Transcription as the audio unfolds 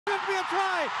could be a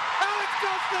try. Alex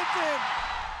Constantine.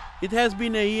 It has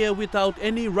been a year without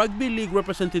any rugby league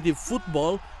representative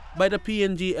football by the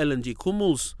PNG LNG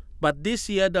Kumuls. But this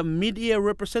year, the mid-year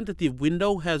representative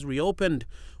window has reopened,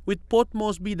 with Port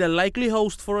Moresby the likely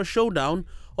host for a showdown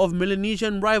of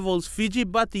Melanesian rivals Fiji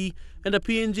Bati and the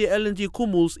PNG LNG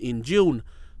Kumuls in June.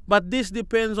 But this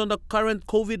depends on the current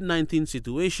COVID-19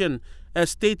 situation,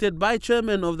 as stated by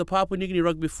Chairman of the Papua New Guinea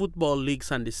Rugby Football League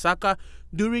Sandy Saka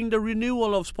during the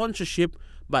renewal of sponsorship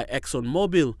by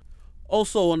ExxonMobil.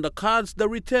 Also on the cards, the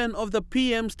return of the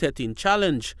PM's 13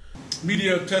 Challenge.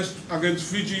 Media test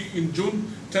against Fiji in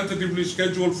June, tentatively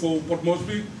scheduled for Port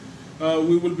Moresby.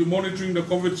 We will be monitoring the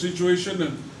COVID situation,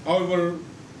 and however,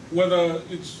 whether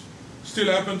it still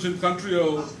happens in country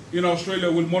or in Australia,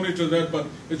 we'll monitor that, but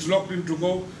it's locked in to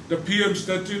go. The PM's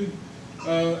 13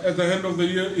 at the end of the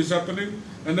year is happening,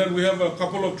 and then we have a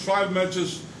couple of trial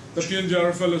matches the PNG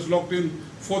RFL has locked in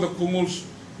for the Kumuls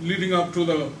leading up to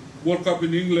the World Cup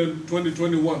in England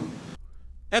 2021.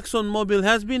 ExxonMobil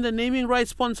has been the naming rights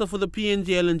sponsor for the PNG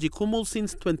LNG Kumul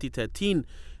since 2013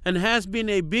 and has been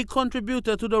a big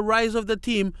contributor to the rise of the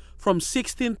team from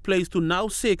 16th place to now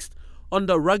 6th on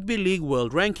the Rugby League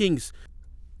World Rankings.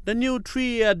 The new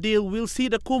 3-year deal will see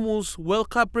the Kumuls' World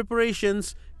Cup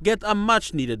preparations get a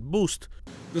much-needed boost.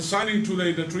 The signing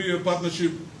today, the 3-year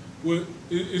partnership,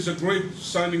 is a great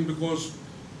signing because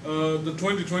the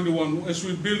 2021, as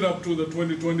we build up to the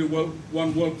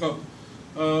 2021 World Cup,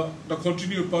 the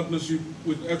continued partnership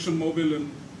with ExxonMobil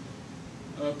and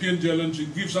PNG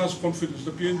LNG gives us confidence,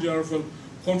 the PNG RFL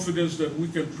confidence that we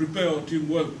can prepare our team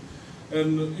well.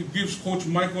 And it gives Coach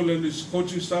Michael and his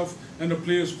coaching staff and the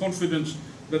players confidence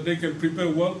that they can prepare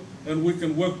well and we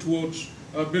can work towards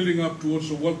building up towards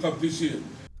the World Cup this year.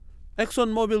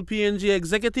 ExxonMobil PNG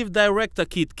Executive Director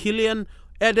Keith Killian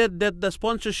added that the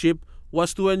sponsorship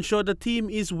was to ensure the team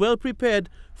is well prepared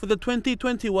for the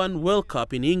 2021 World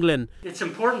Cup in England. It's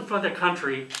important for the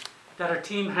country that our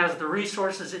team has the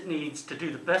resources it needs to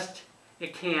do the best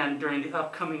it can during the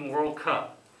upcoming World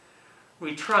Cup.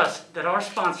 We trust that our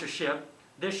sponsorship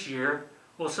this year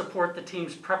will support the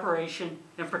team's preparation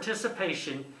and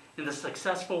participation in the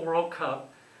successful World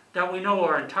Cup that we know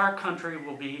our entire country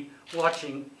will be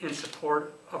watching in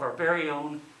support of our very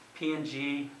own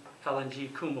PNG LNG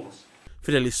Kumuls.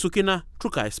 Fidelis Sukina,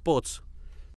 Trukai Sports.